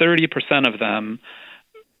call 30% of them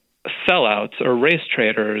sellouts or race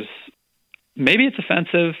traitors, maybe it's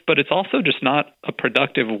offensive, but it's also just not a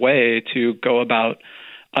productive way to go about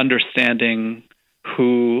understanding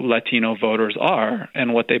who Latino voters are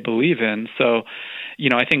and what they believe in. So,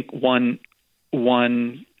 I think one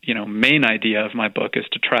main idea of my book is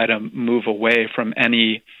to try to move away from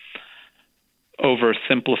any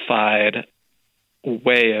oversimplified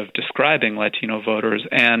way of describing Latino voters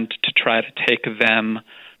and to try to take them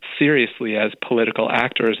seriously as political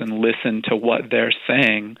actors and listen to what they're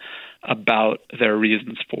saying about their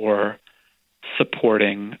reasons for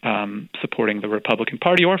supporting the Republican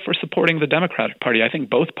Party or for supporting the Democratic Party. I think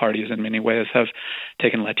both parties in many ways have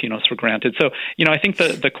taken Latinos for granted. So, I think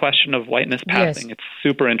the question of whiteness passing, It's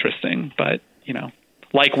super interesting, but,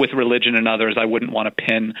 like with religion and others, I wouldn't want to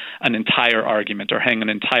pin an entire argument or hang an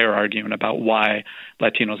entire argument about why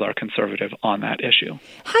Latinos are conservative on that issue.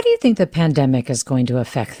 How do you think the pandemic is going to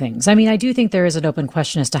affect things? I mean, I do think there is an open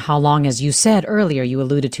question as to how long, as you said earlier, you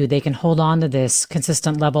alluded to, they can hold on to this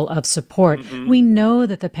consistent level of support. Mm-hmm. We know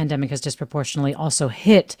that the pandemic has disproportionately also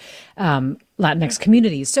hit Latinx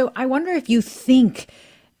communities. So I wonder if you think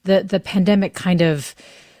that the pandemic kind of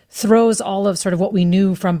throws all of sort of what we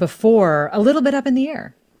knew from before a little bit up in the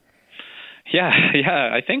air. Yeah,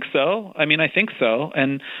 I think so. I mean, I think so.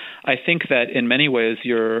 And I think that in many ways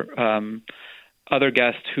your other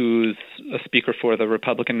guest, who's a speaker for the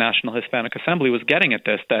Republican National Hispanic Assembly, was getting at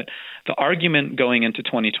this, that the argument going into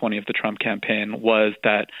 2020 of the Trump campaign was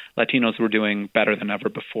that Latinos were doing better than ever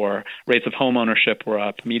before. Rates of home ownership were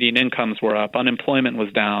up, median incomes were up, unemployment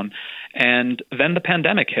was down. And then the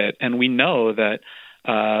pandemic hit. And we know that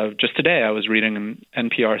just today I was reading an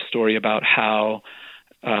NPR story about how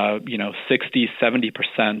 60,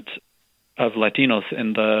 70% of Latinos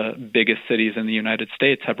in the biggest cities in the United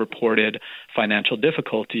States have reported financial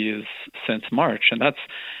difficulties since March. And that's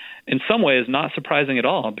in some ways not surprising at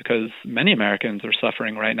all, because many Americans are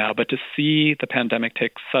suffering right now. But to see the pandemic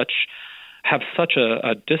have such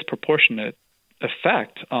a disproportionate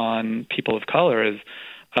effect on people of color is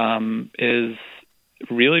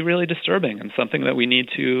really, really disturbing, and something that we need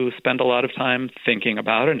to spend a lot of time thinking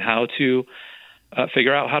about and how to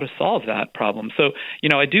figure out how to solve that problem. So,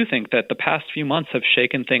 I do think that the past few months have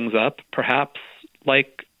shaken things up, perhaps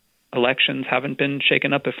like elections haven't been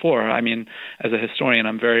shaken up before. I mean, as a historian,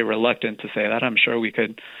 I'm very reluctant to say that. I'm sure we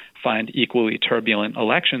could find equally turbulent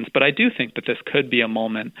elections, but I do think that this could be a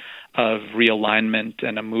moment of realignment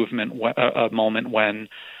and a moment when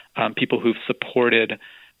people who've supported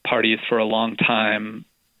parties for a long time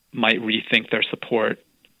might rethink their support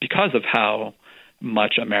because of how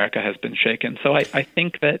much America has been shaken. So I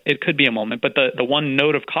think that it could be a moment. But the one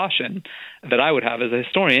note of caution that I would have as a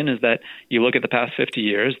historian is that you look at the past 50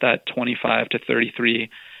 years, that 25 to 33%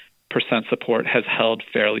 support has held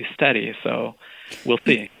fairly steady. So we'll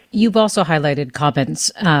see. You've also highlighted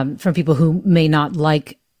comments from people who may not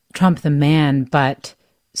like Trump the man, but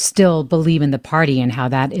still believe in the party, and how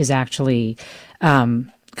that is actually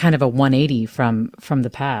kind of a 180 from the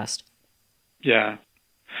past. Yeah.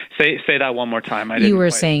 Say that one more time. You were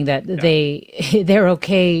saying that they're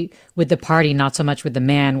okay with the party, not so much with the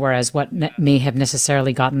man, whereas what may have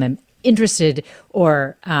necessarily gotten them interested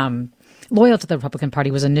or loyal to the Republican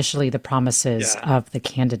Party was initially the promises of the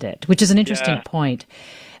candidate, which is an interesting point.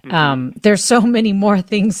 There's so many more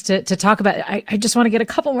things to talk about. I just want to get a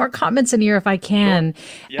couple more comments in here if I can.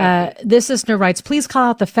 Sure. This listener writes, please call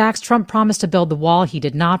out the facts. Trump promised to build the wall. He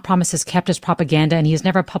did not. Promises kept as propaganda, and he has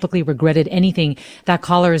never publicly regretted anything. That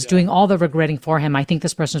caller is doing all the regretting for him. I think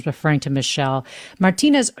this person is referring to Michelle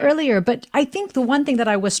Martinez earlier. But I think the one thing that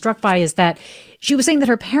I was struck by is that she was saying that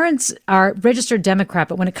her parents are registered Democrat,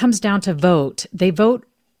 but when it comes down to vote, they vote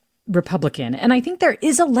Republican. And I think there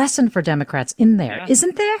is a lesson for Democrats in there,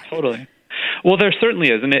 isn't there? Totally. Well, there certainly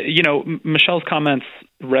is. And, Michelle's comments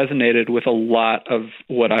resonated with a lot of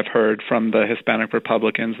what I've heard from the Hispanic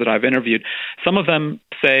Republicans that I've interviewed. Some of them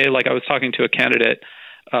say, like I was talking to a candidate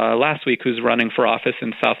last week who's running for office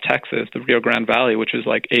in South Texas, the Rio Grande Valley, which is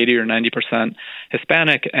like 80 or 90%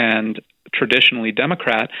 Hispanic and traditionally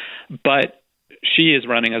Democrat, but she is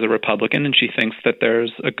running as a Republican, and she thinks that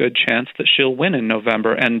there's a good chance that she'll win in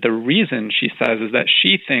November. And the reason, she says, is that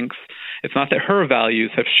she thinks it's not that her values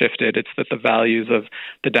have shifted, it's that the values of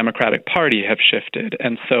the Democratic Party have shifted.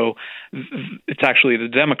 And so it's actually the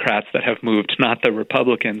Democrats that have moved, not the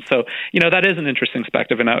Republicans. So, that is an interesting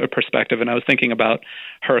perspective. And I was thinking about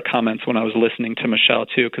her comments when I was listening to Michelle,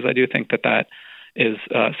 too, because I do think that is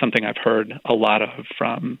something I've heard a lot of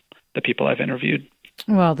from the people I've interviewed.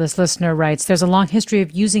 Well, this listener writes, there's a long history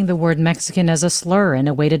of using the word Mexican as a slur and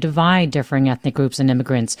a way to divide differing ethnic groups and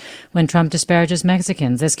immigrants. When Trump disparages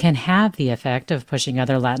Mexicans, this can have the effect of pushing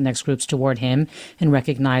other Latinx groups toward him and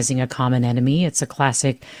recognizing a common enemy. It's a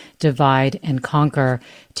classic divide and conquer.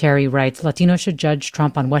 Terry writes, Latinos should judge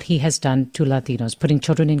Trump on what he has done to Latinos, putting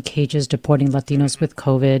children in cages, deporting Latinos with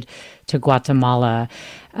COVID to Guatemala.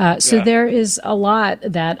 So there is a lot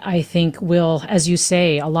that I think will, as you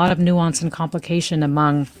say, a lot of nuance and complication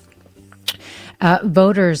among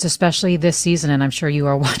voters, especially this season. And I'm sure you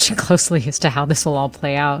are watching closely as to how this will all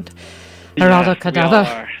play out. Geraldo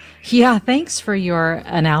Cadado. Yeah, thanks for your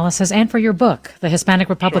analysis and for your book, The Hispanic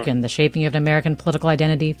Republican, The Shaping of an American Political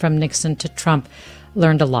Identity from Nixon to Trump.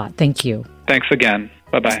 Learned a lot. Thank you. Thanks again.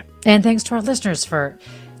 Bye-bye. And thanks to our listeners for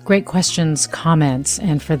great questions, comments,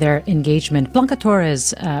 and for their engagement. Blanca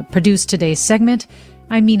Torres produced today's segment.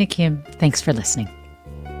 I'm Mina Kim. Thanks for listening.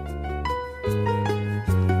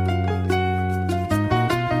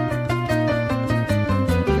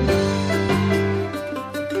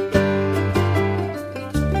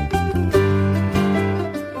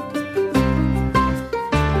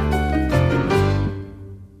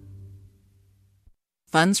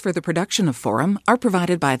 Funds for the production of Forum are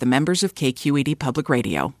provided by the members of KQED Public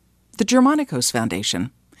Radio, the Germanicos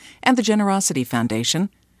Foundation, and the Generosity Foundation,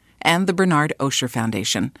 and the Bernard Osher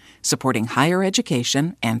Foundation, supporting higher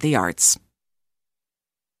education and the arts.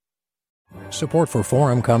 Support for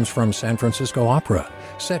Forum comes from San Francisco Opera.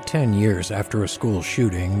 Set 10 years after a school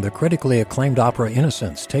shooting, the critically acclaimed opera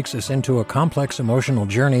Innocence takes us into a complex emotional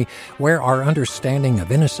journey where our understanding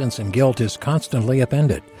of innocence and guilt is constantly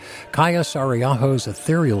upended. Kaya Sariaho's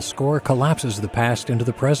ethereal score collapses the past into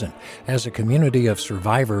the present as a community of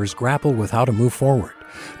survivors grapple with how to move forward.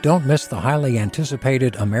 Don't miss the highly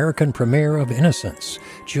anticipated American premiere of Innocence,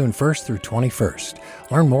 June 1st through 21st.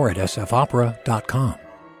 Learn more at sfopera.com.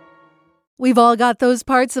 We've all got those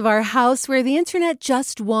parts of our house where the internet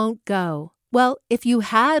just won't go. Well, if you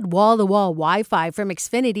had wall-to-wall Wi-Fi from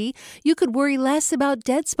Xfinity, you could worry less about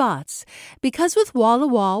dead spots. Because with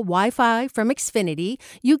wall-to-wall Wi-Fi from Xfinity,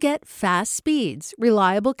 you get fast speeds,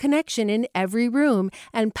 reliable connection in every room,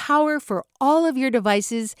 and power for all of your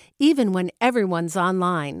devices, even when everyone's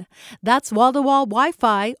online. That's wall-to-wall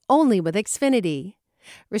Wi-Fi only with Xfinity.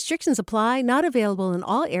 Restrictions apply, not available in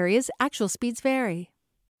all areas. Actual speeds vary.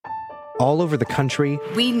 All over the country,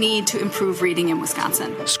 we need to improve reading in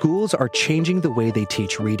Wisconsin. Schools are changing the way they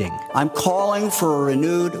teach reading. I'm calling for a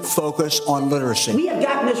renewed focus on literacy. We have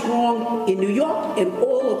gotten this wrong in New York and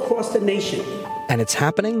all across the nation. And it's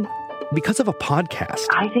happening because of a podcast.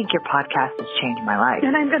 I think your podcast has changed my life.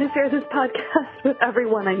 And I'm going to share this podcast with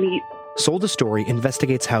everyone I meet. Sold a Story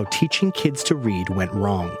investigates how teaching kids to read went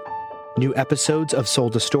wrong. New episodes of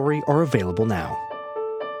Sold a Story are available now.